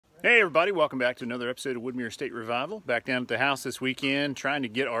Hey everybody, welcome back to another episode of Woodmere State Revival. Back down at the house this weekend trying to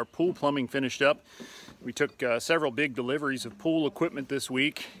get our pool plumbing finished up. We took several big deliveries of pool equipment this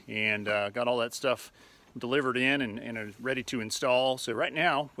week and got all that stuff delivered in and are ready to install. So right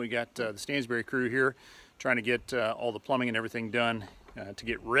now we got the Stansbury crew here trying to get all the plumbing and everything done to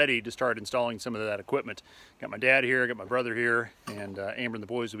get ready to start installing some of that equipment. Got my dad here, got my brother here, and Amber and the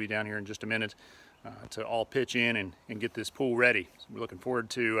boys will be down here in just a minute to all pitch in and get this pool ready. So we're looking forward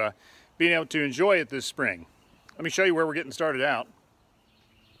to being able to enjoy it this spring. Let me show you where we're getting started out.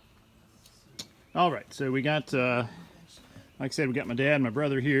 All right, so we got, like I said, we got my dad and my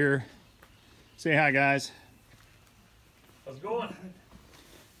brother here. Say hi, guys. How's it going?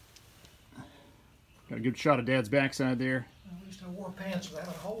 Got a good shot of Dad's backside there. At least I wore pants without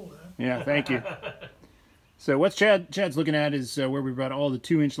a hole in it. Yeah, thank you. So what Chad's looking at is where we brought all the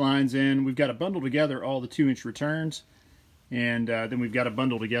 2-inch lines in. We've got to bundle together all the 2-inch returns, and then we've got to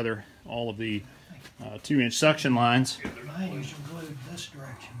bundle together all of the 2-inch suction lines. Mine usually glued this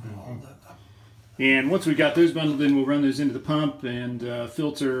direction, but all the And once we've got those bundled in, we'll run those into the pump and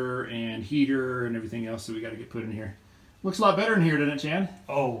filter and heater and everything else that we got to get put in here. Looks a lot better in here, doesn't it, Chad?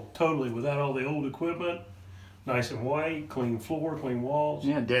 Oh, totally. Without all the old equipment, nice and white, clean floor, clean walls.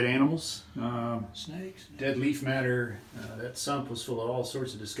 Yeah, dead animals. snakes. Dead leaf matter. That sump was full of all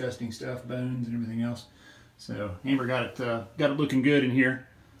sorts of disgusting stuff, bones and everything else. So Amber got it looking good in here.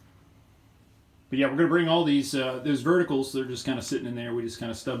 But yeah, we're going to bring all these those verticals. They're just kind of sitting in there. We just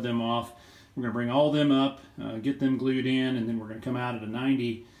kind of stub them off. We're going to bring all them up, get them glued in, and then we're going to come out at a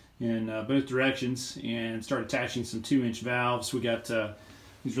 90 in both directions and start attaching some 2-inch valves. We got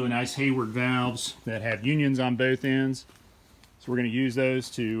these really nice Hayward valves that have unions on both ends. So we're going to use those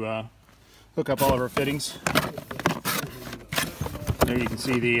to hook up all of our fittings. There you can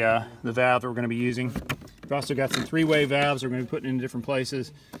see the valve that we're going to be using. We've also got some 3-way valves we're going to be putting in different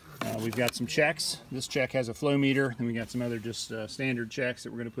places. We've got some checks. This check has a flow meter, and we got some other just standard checks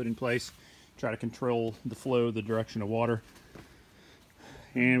that we're going to put in place. Try to control the flow, the direction of water.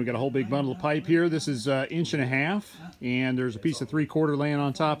 And we got a whole big bundle of pipe here. This is 1.5 inches, and there's a piece of 3/4 laying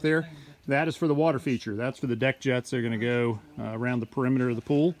on top there. That is for the water feature. That's for the deck jets. They're going to go around the perimeter of the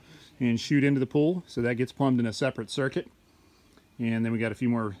pool and shoot into the pool. So that gets plumbed in a separate circuit. And then we got a few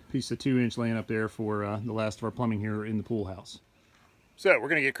more pieces of 2-inch laying up there for the last of our plumbing here in the pool house. So we're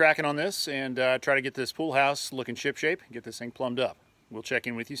going to get cracking on this and try to get this pool house looking shipshape and get this thing plumbed up. We'll check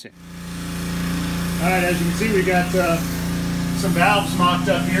in with you soon. All right, as you can see, we got some valves mocked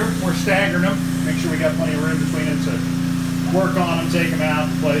up here. We're staggering them. Make sure we got plenty of room between them to work on them, take them out,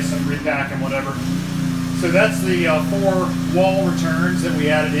 place them, repack them, whatever. So that's the 4 wall returns that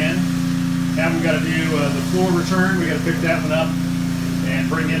we added in. Now we've got to do the floor return. We got to pick that one up and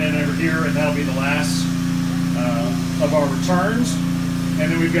bring it in over here, and that'll be the last of our returns.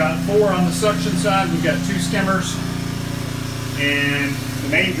 And then we've got 4 on the suction side. We've got 2 skimmers and the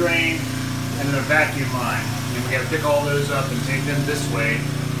main drain and then a vacuum line. And we got to pick all those up and take them this way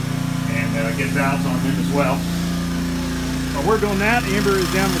and get valves on them as well. While we're doing that, Amber is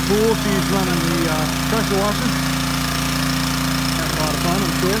down in the pool. She's running the pressure washer. Having a lot of fun,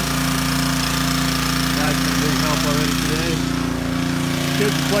 I'm sure. Guys been a big help already today.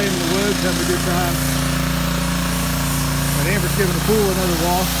 Kids are playing in the woods, having a good time. But Amber's giving the pool another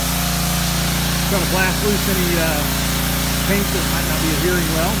wash. Trying to blast loose any paint that might not be adhering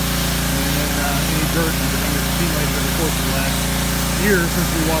well. And then any dirt and everything that's accumulated over the course of the last year since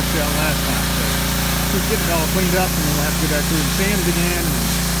we washed it out last time. So just getting it all cleaned up, and then we'll have to go back through and sand it again and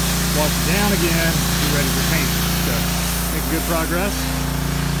wash it down again and be ready for paint. So making good progress.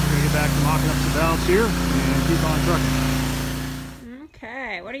 We're going to get back to mocking up some valves here and keep on trucking.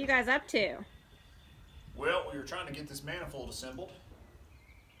 Okay, what are you guys up to? Well, we were trying to get this manifold assembled.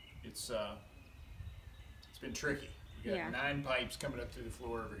 It's been tricky. We got 9 pipes coming up through the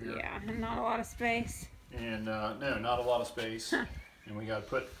floor over here. Yeah, and not a lot of space. And no, not a lot of space. And we got to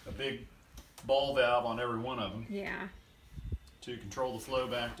put a big ball valve on every one of them. Yeah. To control the flow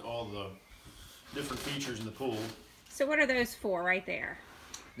back to all the different features in the pool. So what are those for right there?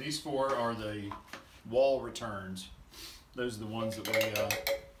 These 4 are the wall returns. Those are the ones that we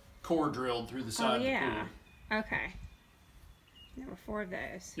core drilled through the side of the pool. Okay. There were 4 of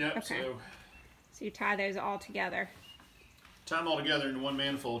those. Yep, okay. So you tie those all together. Tie them all together into one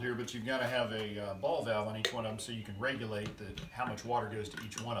manifold here, but you've got to have a ball valve on each one of them so you can regulate how much water goes to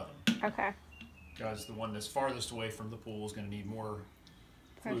each one of them. Okay. Because the one that's farthest away from the pool is going to need more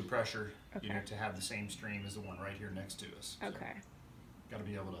fluid pressure, okay. to have the same stream as the one right here next to us. Okay. So, got to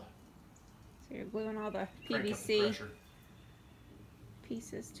be able to. So you're gluing all the PVC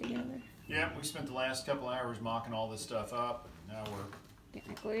pieces together. Yeah, we spent the last couple hours mocking all this stuff up, and now we're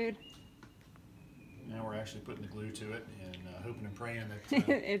Getting it glued. Now we're actually putting the glue to it and hoping and praying that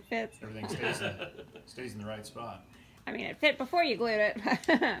It fits. everything stays in the right spot. I mean, it fit before you glued it.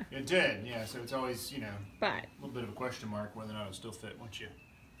 It did, yeah. So it's always, But a little bit of a question mark whether or not it'll still fit once you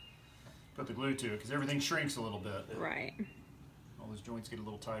put the glue to it, because everything shrinks a little bit. right. All those joints get a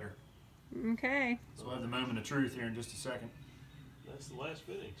little tighter. Okay. So we'll have the moment of truth here in just a second. That's the last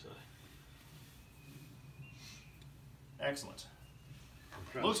fitting, so. Excellent. I'm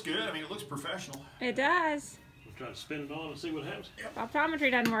trying Looks good. I mean, it looks professional. It does. We'll try to spin it on and see what happens. If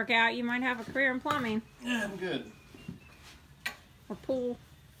optometry doesn't work out, you might have a career in plumbing Yeah, I'm good. or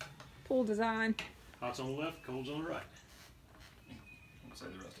pool design. Hot's on the left, cold's on the right. I'll say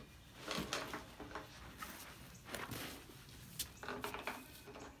the rest of it.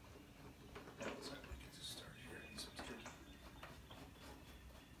 So we can just start here. This one's tricky.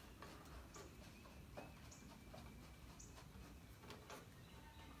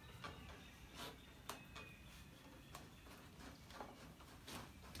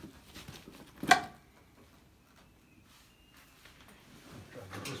 Try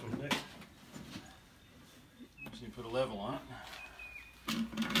to get this one next. Just need to put a level on it.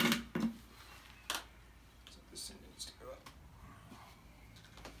 So this thing needs to go up.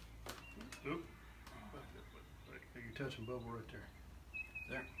 Oop. You're touching bubble right there.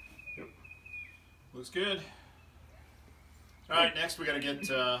 There. Yep. Looks good. All right, next we got to get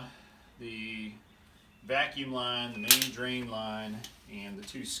the vacuum line, the main drain line, and the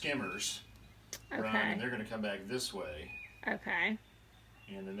two skimmers run, Okay. and they're going to come back this way, Okay.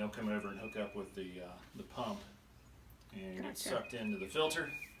 and then they'll come over and hook up with the pump and get Gotcha. sucked into the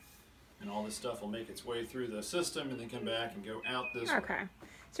filter, and all this stuff will make its way through the system and then come back and go out this way. Okay.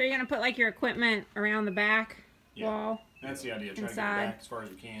 So you're gonna put like your equipment around the back Yeah. wall? That's the idea. Try to get Inside. it back as far as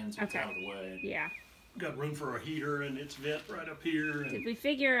we can so it's Okay. out of the way. Yeah. Got room for a heater and its vent right up here. Did And we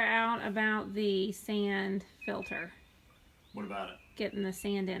figure out about the sand filter? What about it? Getting the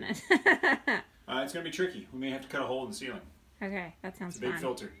sand in it. It's going to be tricky. We may have to cut a hole in the ceiling. Okay, that sounds It's a big fun.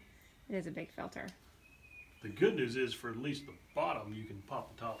 filter. It is a big filter. the good news is for at least the bottom, you can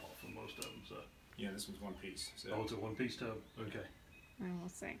pop the top off of most of them. So, Yeah, this one's one piece. So, oh, it's a one-piece tub. Okay. Well, we'll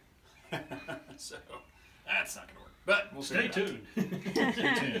see. so that's not going to work. But we'll see. Stay tuned. Stay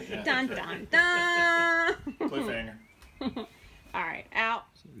tuned. Yeah, Dun that's dun dun. right. Cliffhanger. All right, out.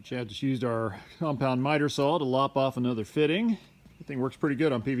 Chad just used our compound miter saw to lop off another fitting. The thing works pretty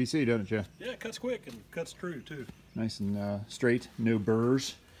good on PVC, doesn't it, Chad? Yeah, it cuts quick and cuts true too. Nice and straight, no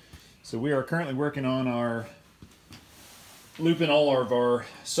burrs. So we are currently working on our looping all of our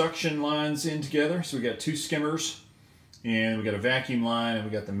suction lines in together. So we got two skimmers, and we got a vacuum line, and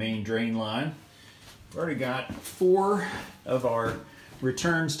we got the main drain line. We've already got 4 of our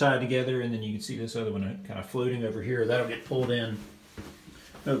returns tied together, and then you can see this other one kind of floating over here. That'll get pulled in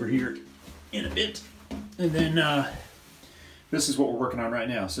over here in a bit. And then this is what we're working on right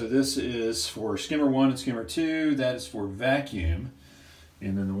now. So this is for skimmer 1 and skimmer 2. That is for vacuum.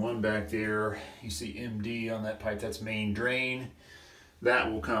 And then the one back there, you see MD on that pipe, that's main drain.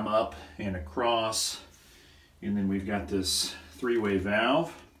 That will come up and across. And then we've got this 3-way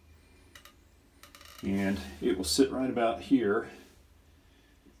valve. And it will sit right about here.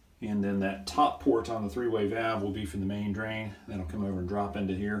 And then that top port on the 3-way valve will be for the main drain. That'll come over and drop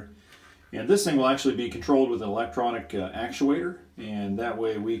into here. And this thing will actually be controlled with an electronic actuator, and that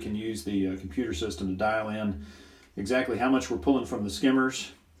way we can use the computer system to dial in exactly how much we're pulling from the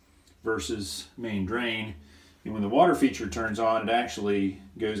skimmers versus main drain. And when the water feature turns on, it actually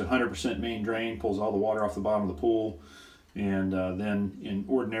goes 100% main drain, pulls all the water off the bottom of the pool, and then in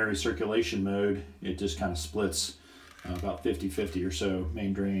ordinary circulation mode, it just kind of splits about 50-50 or so,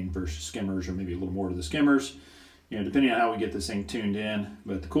 main drain versus skimmers, or maybe a little more to the skimmers. You know, depending on how we get this thing tuned in.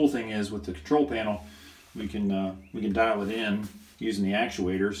 But the cool thing is with the control panel, we can dial it in using the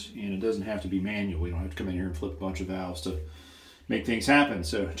actuators, and it doesn't have to be manual. We don't have to come in here and flip a bunch of valves to make things happen.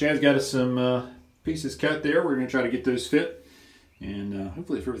 So Chad's got us some pieces cut there. We're going to try to get those fit, and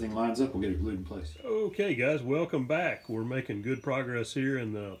hopefully if everything lines up, we'll get it glued in place. Okay, guys, welcome back. We're making good progress here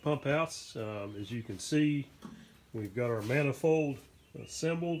in the pump house. As you can see, we've got our manifold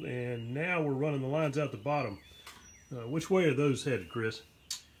assembled, and now we're running the lines out the bottom. Which way are those headed, Chris?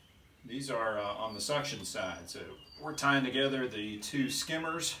 These are on the suction side. So we're tying together the 2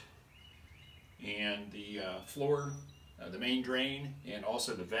 skimmers and the floor, the main drain, and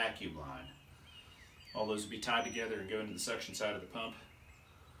also the vacuum line. All those will be tied together and go into the suction side of the pump.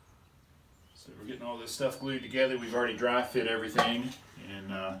 So we're getting all this stuff glued together. We've already dry fit everything,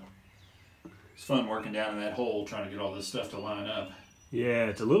 and it's fun working down in that hole trying to get all this stuff to line up. Yeah,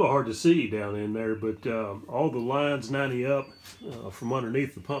 it's a little hard to see down in there, but all the lines 90 up from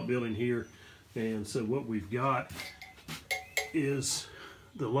underneath the pump building here. And so what we've got is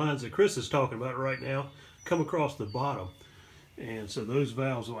the lines that Chris is talking about right now come across the bottom. And so those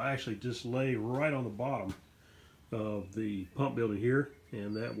valves will actually just lay right on the bottom of the pump building here.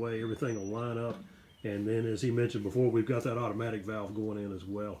 And that way everything will line up. And then, as he mentioned before, we've got that automatic valve going in as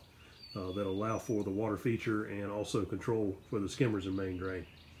well. That'll allow for the water feature and also control for the skimmers and main drain.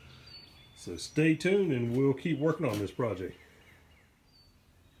 So stay tuned and we'll keep working on this project.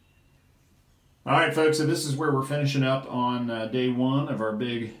 All right, folks, so this is where we're finishing up on day one of our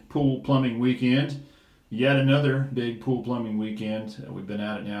big pool plumbing weekend. Yet another big pool plumbing weekend. We've been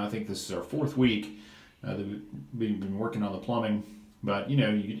at it now. I think this is our 4th week that we've been working on the plumbing. But, you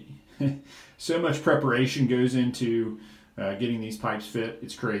know, so much preparation goes into getting these pipes fit.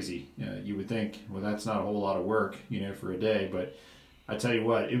 It's crazy. You would think, well, that's not a whole lot of work, you know, for a day. But I tell you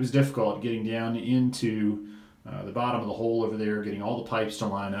what, it was difficult getting down into the bottom of the hole over there, getting all the pipes to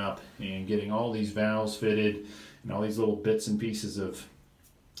line up and getting all these valves fitted and all these little bits and pieces of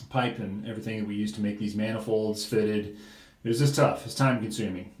pipe and everything that we used to make these manifolds fitted. It was just tough. It's time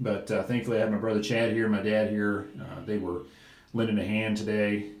consuming. But thankfully I had my brother Chad here, my dad here. They were lending a hand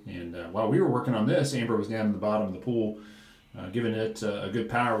today. And while we were working on this, Amber was down in the bottom of the pool giving it a good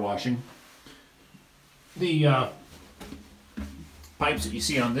power washing. The pipes that you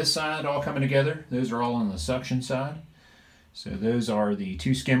see on this side all coming together, those are all on the suction side. So those are the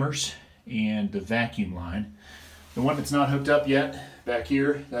 2 skimmers and the vacuum line. The one that's not hooked up yet back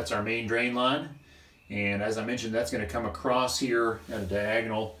here, that's our main drain line. And as I mentioned, that's going to come across here at a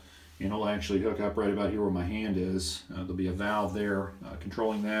diagonal and it'll actually hook up right about here where my hand is. There'll be a valve there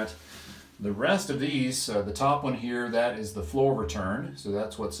controlling that. The rest of these, the top one here, that is the floor return. So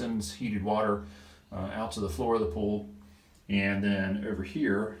that's what sends heated water out to the floor of the pool. And then over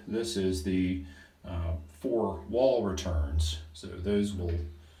here, this is the 4 wall returns. So those will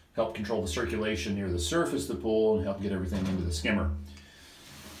help control the circulation near the surface of the pool and help get everything into the skimmer.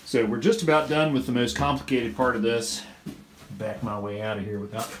 So we're just about done with the most complicated part of this. Back my way out of here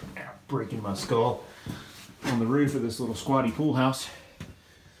without breaking my skull on the roof of this little squatty pool house.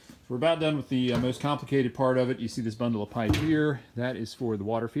 We're about done with the most complicated part of it. You see this bundle of pipe here. That is for the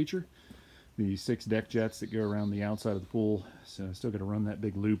water feature. The 6 deck jets that go around the outside of the pool. So I still got to run that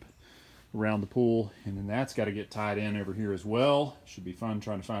big loop around the pool. And then that's got to get tied in over here as well. Should be fun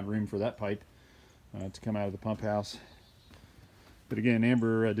trying to find room for that pipe to come out of the pump house. But again,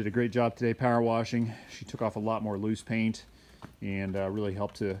 Amber did a great job today power washing. She took off a lot more loose paint and really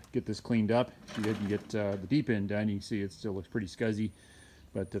helped to get this cleaned up. She didn't get the deep end done. You can see it still looks pretty scuzzy.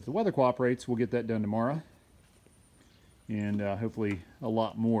 But if the weather cooperates, we'll get that done tomorrow. And hopefully a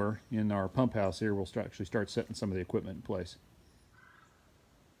lot more in our pump house here. We'll actually start setting some of the equipment in place.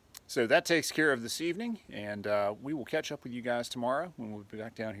 So that takes care of this evening, and we will catch up with you guys tomorrow when we'll be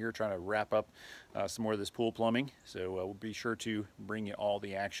back down here trying to wrap up some more of this pool plumbing. So we'll be sure to bring you all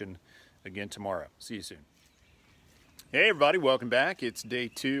the action again tomorrow. See you soon. Hey everybody, welcome back. It's day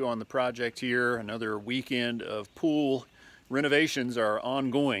 2 on the project here. Another weekend of pool renovations are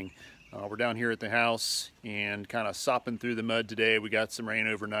ongoing. We're down here at the house and kind of sopping through the mud today. We got some rain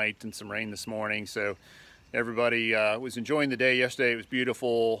overnight and some rain this morning, so everybody was enjoying the day yesterday. It was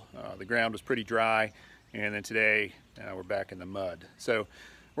beautiful. The ground was pretty dry, and then today we're back in the mud. So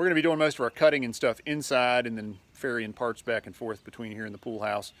we're going to be doing most of our cutting and stuff inside and then ferrying parts back and forth between here and the pool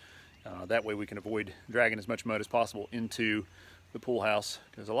house. That way we can avoid dragging as much mud as possible into the pool house,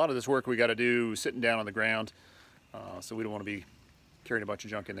 because a lot of this work we got to do sitting down on the ground. So we don't want to be carrying a bunch of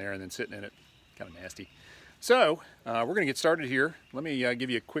junk in there and then sitting in it. Kind of nasty. So we're going to get started here. Let me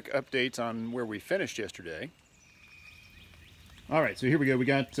give you a quick update on where we finished yesterday. All right, so here we go. We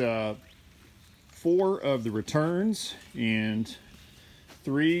got 4 of the returns and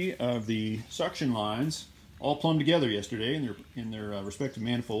 3 of the suction lines all plumbed together yesterday in their respective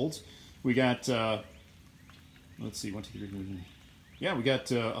manifolds. We got, let's see, 1, 2, 3, 4. Yeah, we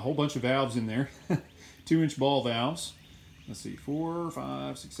got a whole bunch of valves in there. 2-inch ball valves. Let's see, 4,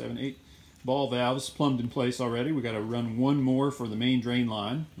 5, 6, 7, 8 ball valves plumbed in place already. We got to run 1 more for the main drain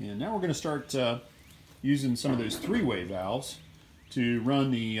line. And now we're going to start using some of those 3-way valves to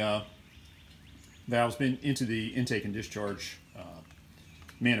run the valves into the intake and discharge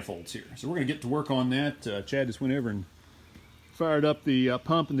manifolds here. So we're going to get to work on that. Chad just went over and fired up the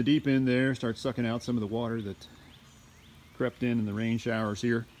pump in the deep end there, start sucking out some of the water that crept in the rain showers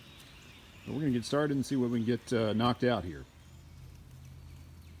here. But we're going to get started and see what we can get knocked out here.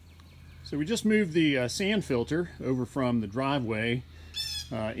 So we just moved the sand filter over from the driveway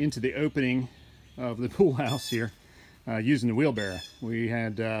into the opening of the pool house here. using the wheelbarrow. We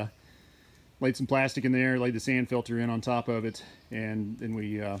had laid some plastic in there, laid the sand filter in on top of it, and then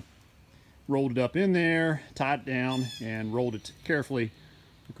we rolled it up in there, tied it down, and rolled it carefully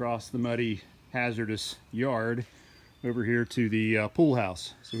across the muddy, hazardous yard over here to the pool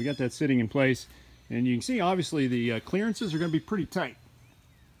house. So we got that sitting in place, and you can see obviously the clearances are going to be pretty tight.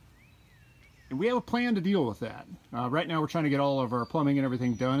 And we have a plan to deal with that. Right now we're trying to get all of our plumbing and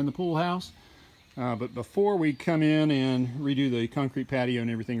everything done in the pool house. But before we come in and redo the concrete patio and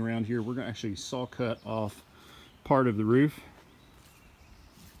everything around here, we're going to actually saw cut off part of the roof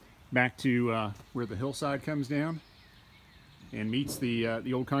back to where the hillside comes down and meets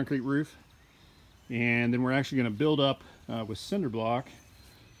the old concrete roof. And then we're actually going to build up with cinder block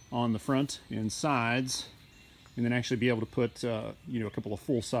on the front and sides, and then actually be able to put you know, a couple of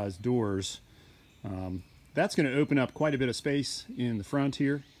full-size doors. That's going to open up quite a bit of space in the front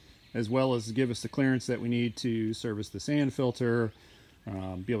here, as well as give us the clearance that we need to service the sand filter,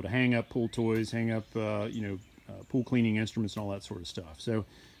 be able to hang up pool toys, hang up you know, pool cleaning instruments and all that sort of stuff. So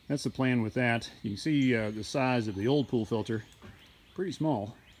that's the plan with that. You can see the size of the old pool filter, pretty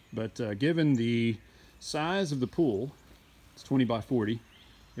small, but given the size of the pool, it's 20 by 40,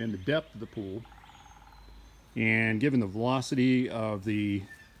 and the depth of the pool, and given the velocity of the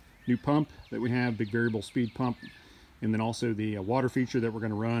new pump that we have, big variable speed pump, and then also the water feature that we're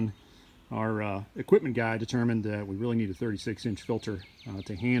going to run, our equipment guy determined that we really need a 36-inch filter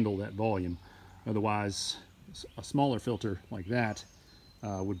to handle that volume. Otherwise, a smaller filter like that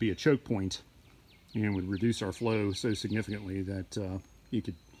would be a choke point and would reduce our flow so significantly that you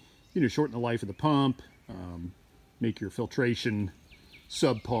could, you know, shorten the life of the pump, make your filtration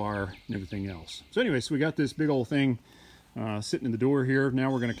subpar and everything else. So anyway, so we got this big old thing sitting in the door here.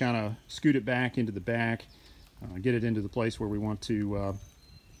 Now we're going to kind of scoot it back into the back, get it into the place where we want to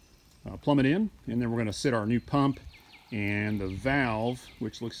plumb it in, and then we're going to sit our new pump and the valve,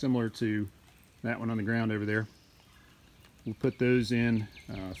 which looks similar to that one on the ground over there. We'll put those in,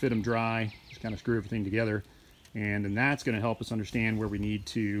 fit them dry, just kind of screw everything together, and then that's going to help us understand where we need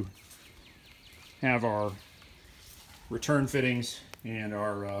to have our return fittings and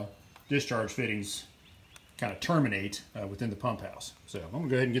our discharge fittings kind of terminate within the pump house. So I'm going to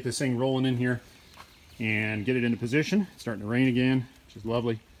go ahead and get this thing rolling in here and get it into position. It's starting to rain again, which is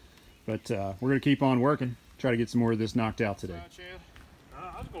lovely. But we're going to keep on working, try to get some more of this knocked out today.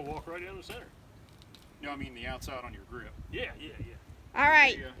 I was going to walk right down the center. No, I mean the outside on your grip. Yeah. All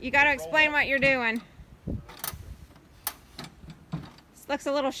right, you got to explain what you're doing. This looks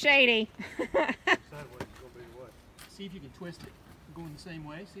a little shady. Sideways is going to be what? See if you can twist it going the same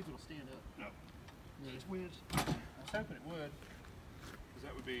way. See if it'll stand up. No. Yeah, it's weird. I was hoping it would, because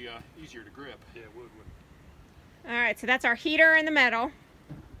that would be easier to grip. Yeah, it would. All right, so that's our heater in the middle.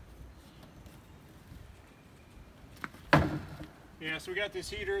 Yeah, so we got this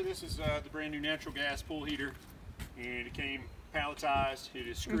heater. This is the brand new natural gas pool heater, and it came palletized. It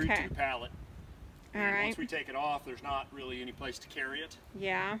is screwed to the pallet. All And right. once we take it off, there's not really any place to carry it.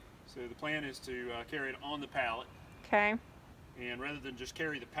 Yeah. So the plan is to carry it on the pallet. Okay. And rather than just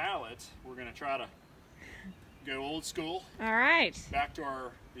carry the pallet, we're going to try to go old school, All right. back to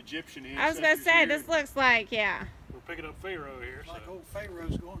our Egyptian ancestors. I was going to say, here. this looks like, yeah. We're picking up Pharaoh here. Like So. old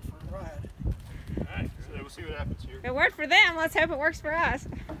Pharaoh's going for a ride. All right, so we'll see what happens here. If it worked for them, let's hope it works for us.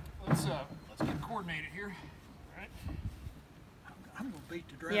 Let's get coordinated here. All right. I'm gonna beat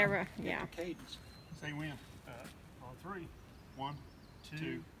the drum. Yeah, right, get yeah. the cadence. Say when. On 3. 1, 2,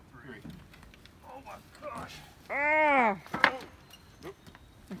 3. Oh my gosh. Oh. Nope.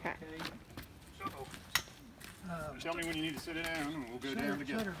 Okay. Okay. Tell me when you need to sit it down, and we'll go Set down her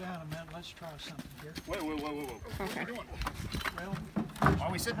together. down a minute. Let's try something here. Wait. What Okay. are we doing? Well,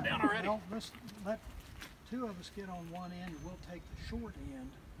 Are we sitting down already? well, let's let two of us get on one end, and we'll take the short end.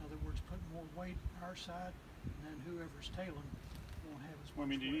 In other words, put more weight our side, and then whoever's tailing won't have as much. Well, I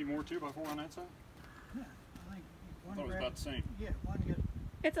mean, do you need more 2x4 on that side? Yeah, I think I one thought it was grab. about the same. Yeah, one get.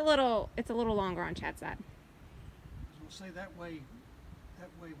 It's a little longer on Chad's side. We'll say that way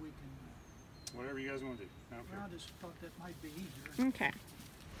we can. Whatever you guys want to do. I don't Well, care. I just thought that might be easier. Okay.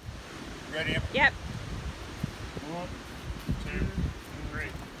 Ready? Em? Yep. 1, 2, 3.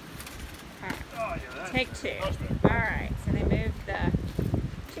 All right. Oh, yeah, that's Take two. Much better. All right. So they moved the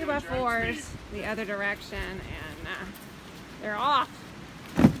Go at your own 2x4s speed. the other direction, and they're off.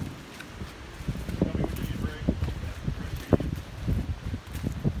 Tell me when you need a break.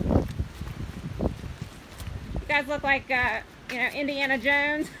 You guys look like Indiana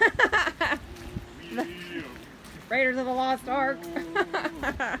Jones, Yeah. Raiders of the Lost Ark.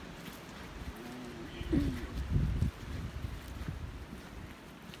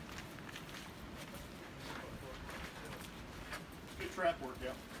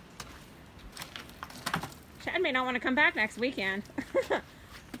 want to come back next weekend. Well,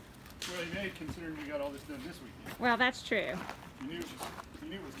 you may, considering we got all this done this weekend. Well, that's true. You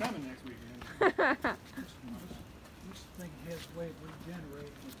knew it was coming next weekend. This thing has a way of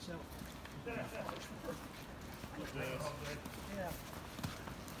regenerating itself. Yeah.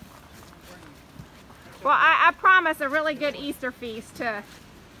 Well, I promise a really good Easter feast to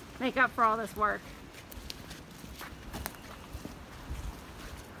make up for all this work.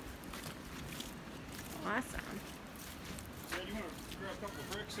 Awesome. Yeah, you want to grab a couple of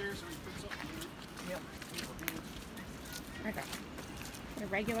bricks here so we can put something in? Yeah. Okay. A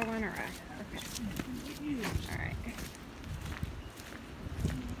regular one or a? Okay. All right.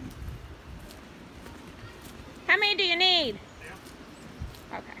 How many do you need?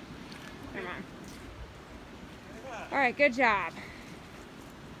 Okay. Come on. All right. Good job.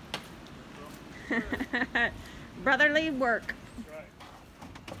 Brotherly work.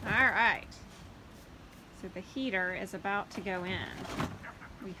 All right. So the heater is about to go in.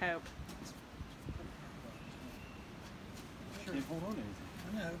 We hope. Sure, hold on to anything.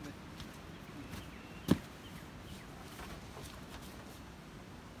 I know, but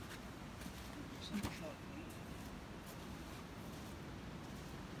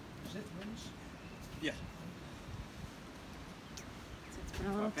is it loose? Yeah. It's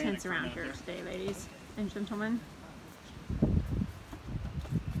been a little tense around here today, ladies and gentlemen.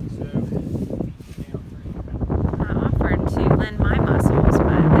 I offered to lend my muscles,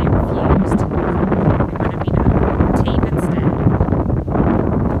 but they refused. They wanted me to tape instead.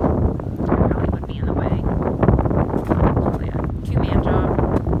 I probably would be in the way. It's really a two-man job.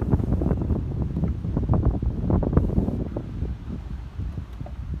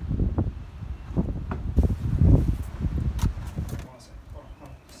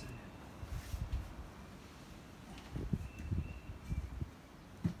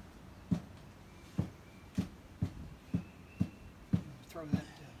 Throw that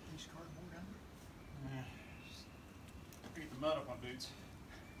piece of cardboard under. Yeah. Get the mud up my boots.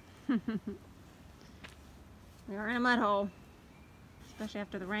 We are in a mud hole, especially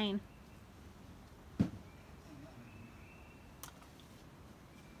after the rain. All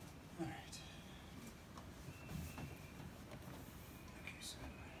right. Okay, so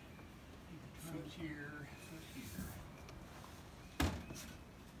foot here, foot here.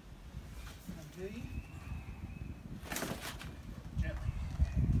 Come to you. Gently,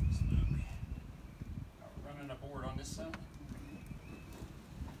 slowly. We're running a board on this side.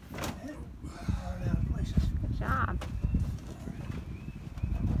 Yeah. Hard out of places. Good job.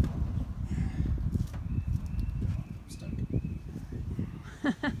 I'm stuck.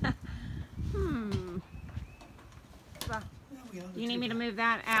 Well, There we go. do you need me to move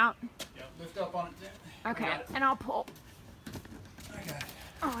that out? Yeah, lift up on it then. Okay, I got it. and I'll pull. I got it.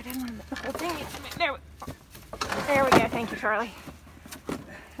 Oh, I didn't want to move the whole thing. There we go. Thank you, Charlie.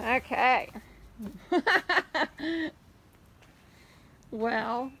 Okay.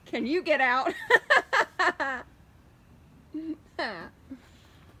 Well, can you get out?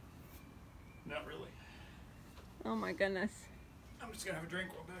 Not really. Oh my goodness. I'm just gonna have a drink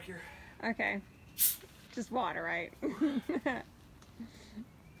while back here. Okay. Just water, right?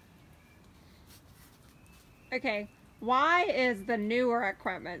 Okay. Why is the newer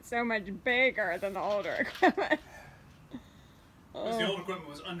equipment so much bigger than the older equipment? Because the old equipment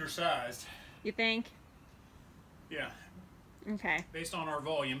was undersized. You think? Yeah, Okay. based on our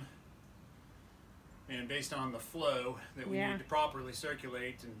volume and based on the flow that we Yeah. need to properly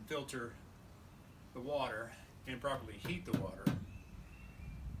circulate and filter the water and properly heat the water,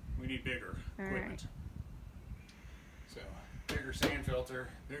 we need bigger All equipment. So, bigger sand filter,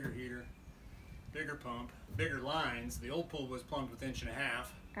 bigger heater, bigger pump, bigger lines. The old pool was plumbed with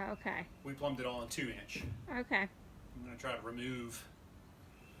 1.5 inches. Okay. We plumbed it all in 2-inch. Okay. I'm going to try to remove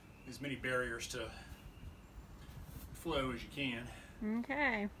as many barriers to flow as you can.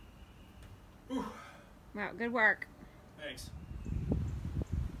 Okay. Whew. Wow, good work. Thanks.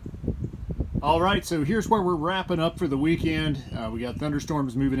 All right, so here's where we're wrapping up for the weekend. We got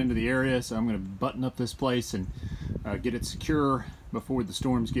thunderstorms moving into the area, so I'm going to button up this place and get it secure before the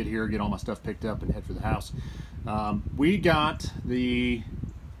storms get here, get all my stuff picked up and head for the house. We got the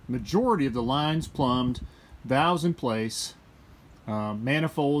majority of the lines plumbed, valves in place,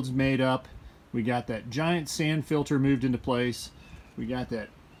 manifolds made up. We got that giant sand filter moved into place. We got that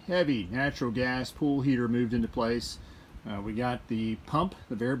heavy natural gas pool heater moved into place. We got the pump,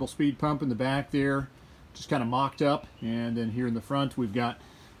 the variable speed pump in the back there, just kind of mocked up. And then here in the front, we've got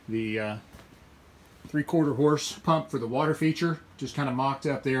the 3/4 horse pump for the water feature, just kind of mocked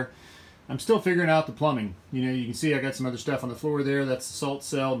up there. I'm still figuring out the plumbing. You know, you can see I got some other stuff on the floor there. That's the salt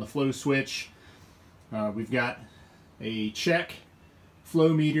cell and the flow switch. We've got a check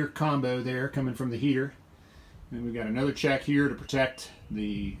flow meter combo there coming from the heater. And we've got another check here to protect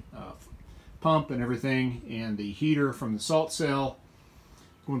the pump and everything, and the heater from the salt cell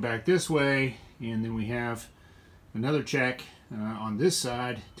going back this way. And then we have another check on this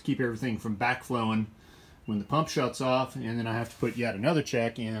side to keep everything from backflowing when the pump shuts off. And then I have to put yet another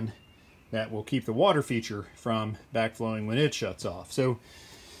check in that will keep the water feature from backflowing when it shuts off. So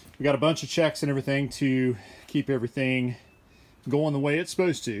we got a bunch of checks and everything to keep everything going the way it's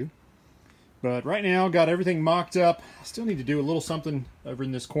supposed to. But right now, got everything mocked up. I still need to do a little something over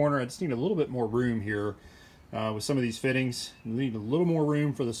in this corner. I just need a little bit more room here with some of these fittings. I need a little more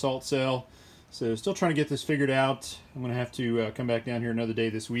room for the salt cell. So still trying to get this figured out. I'm going to have to come back down here another day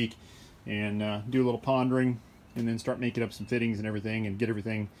this week and do a little pondering, and then start making up some fittings and everything, and get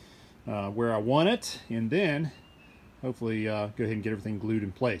everything where I want it, and then hopefully go ahead and get everything glued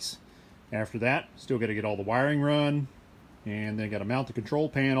in place. After that, still got to get all the wiring run, and then got to mount the control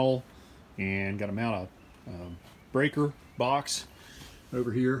panel, and got to mount a breaker box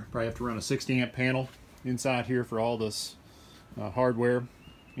over here. Probably have to run a 60 amp panel inside here for all this hardware.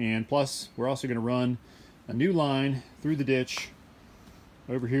 And plus, we're also going to run a new line through the ditch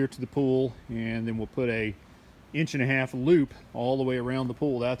over here to the pool, and then we'll put a 1.5 inch loop all the way around the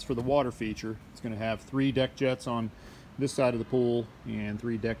pool. That's for the water feature. It's going to have 3 deck jets on this side of the pool and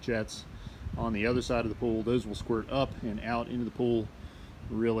 3 deck jets on the other side of the pool. Those will squirt up and out into the pool,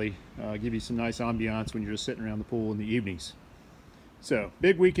 really give you some nice ambiance when you're just sitting around the pool in the evenings. So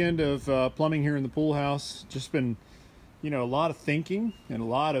big weekend of plumbing here in the pool house. Just been, you know, a lot of thinking and a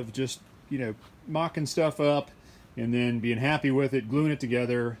lot of just, you know, mocking stuff up and then being happy with it, gluing it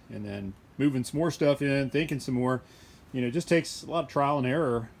together, and then moving some more stuff in, thinking some more. You know, it just takes a lot of trial and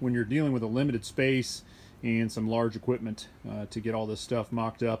error when you're dealing with a limited space and some large equipment to get all this stuff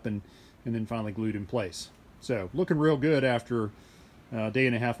mocked up and then finally glued in place. So looking real good after a day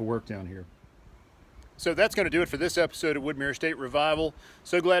and a half of work down here. So that's going to do it for this episode of Woodmere State Revival.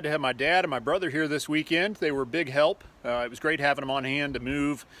 So glad to have my dad and my brother here this weekend. They were a big help. It was great having them on hand to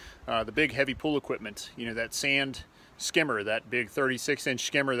move the big heavy pool equipment. You know, that sand skimmer, that big 36-inch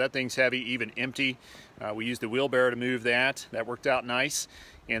skimmer, that thing's heavy, even empty. We used the wheelbarrow to move that. That worked out nice.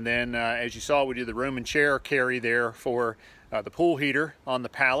 And then, as you saw, we did the Roman chair carry there for the pool heater on the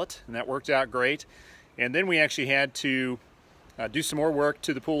pallet, and that worked out great. And then we actually had to do some more work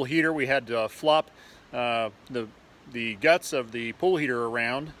to the pool heater. We had to flop the guts of the pool heater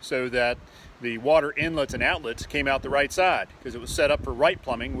around so that the water inlets and outlets came out the right side, because it was set up for right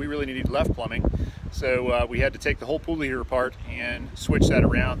plumbing. We really needed left plumbing. So we had to take the whole pool heater apart and switch that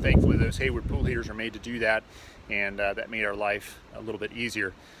around. Thankfully, those Hayward pool heaters are made to do that, and that made our life a little bit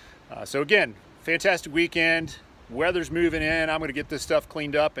easier. So again, fantastic weekend. Weather's moving in. I'm going to get this stuff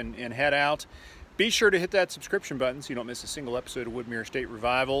cleaned up and head out. Be sure to hit that subscription button so you don't miss a single episode of Woodmere State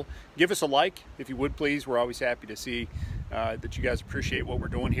Revival. Give us a like if you would, please. We're always happy to see that you guys appreciate what we're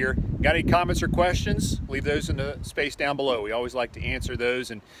doing here. Got any comments or questions? Leave those in the space down below. We always like to answer those,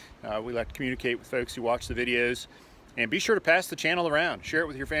 and we like to communicate with folks who watch the videos. And be sure to pass the channel around. Share it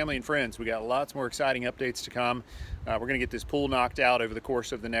with your family and friends. We got lots more exciting updates to come. We're going to get this pool knocked out over the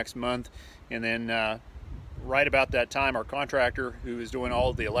course of the next month, and then right about that time, our contractor, who is doing all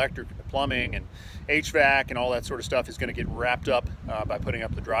of the electric, plumbing, and HVAC and all that sort of stuff, is going to get wrapped up by putting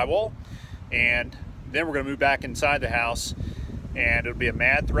up the drywall. And then we're going to move back inside the house, and it'll be a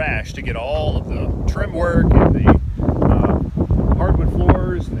mad thrash to get all of the trim work and the hardwood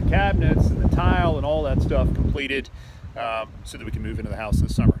floors and the cabinets and the tile and all that stuff completed so that we can move into the house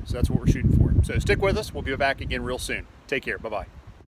this summer. So that's what we're shooting for. So stick with us. We'll be back again real soon. Take care. Bye-bye.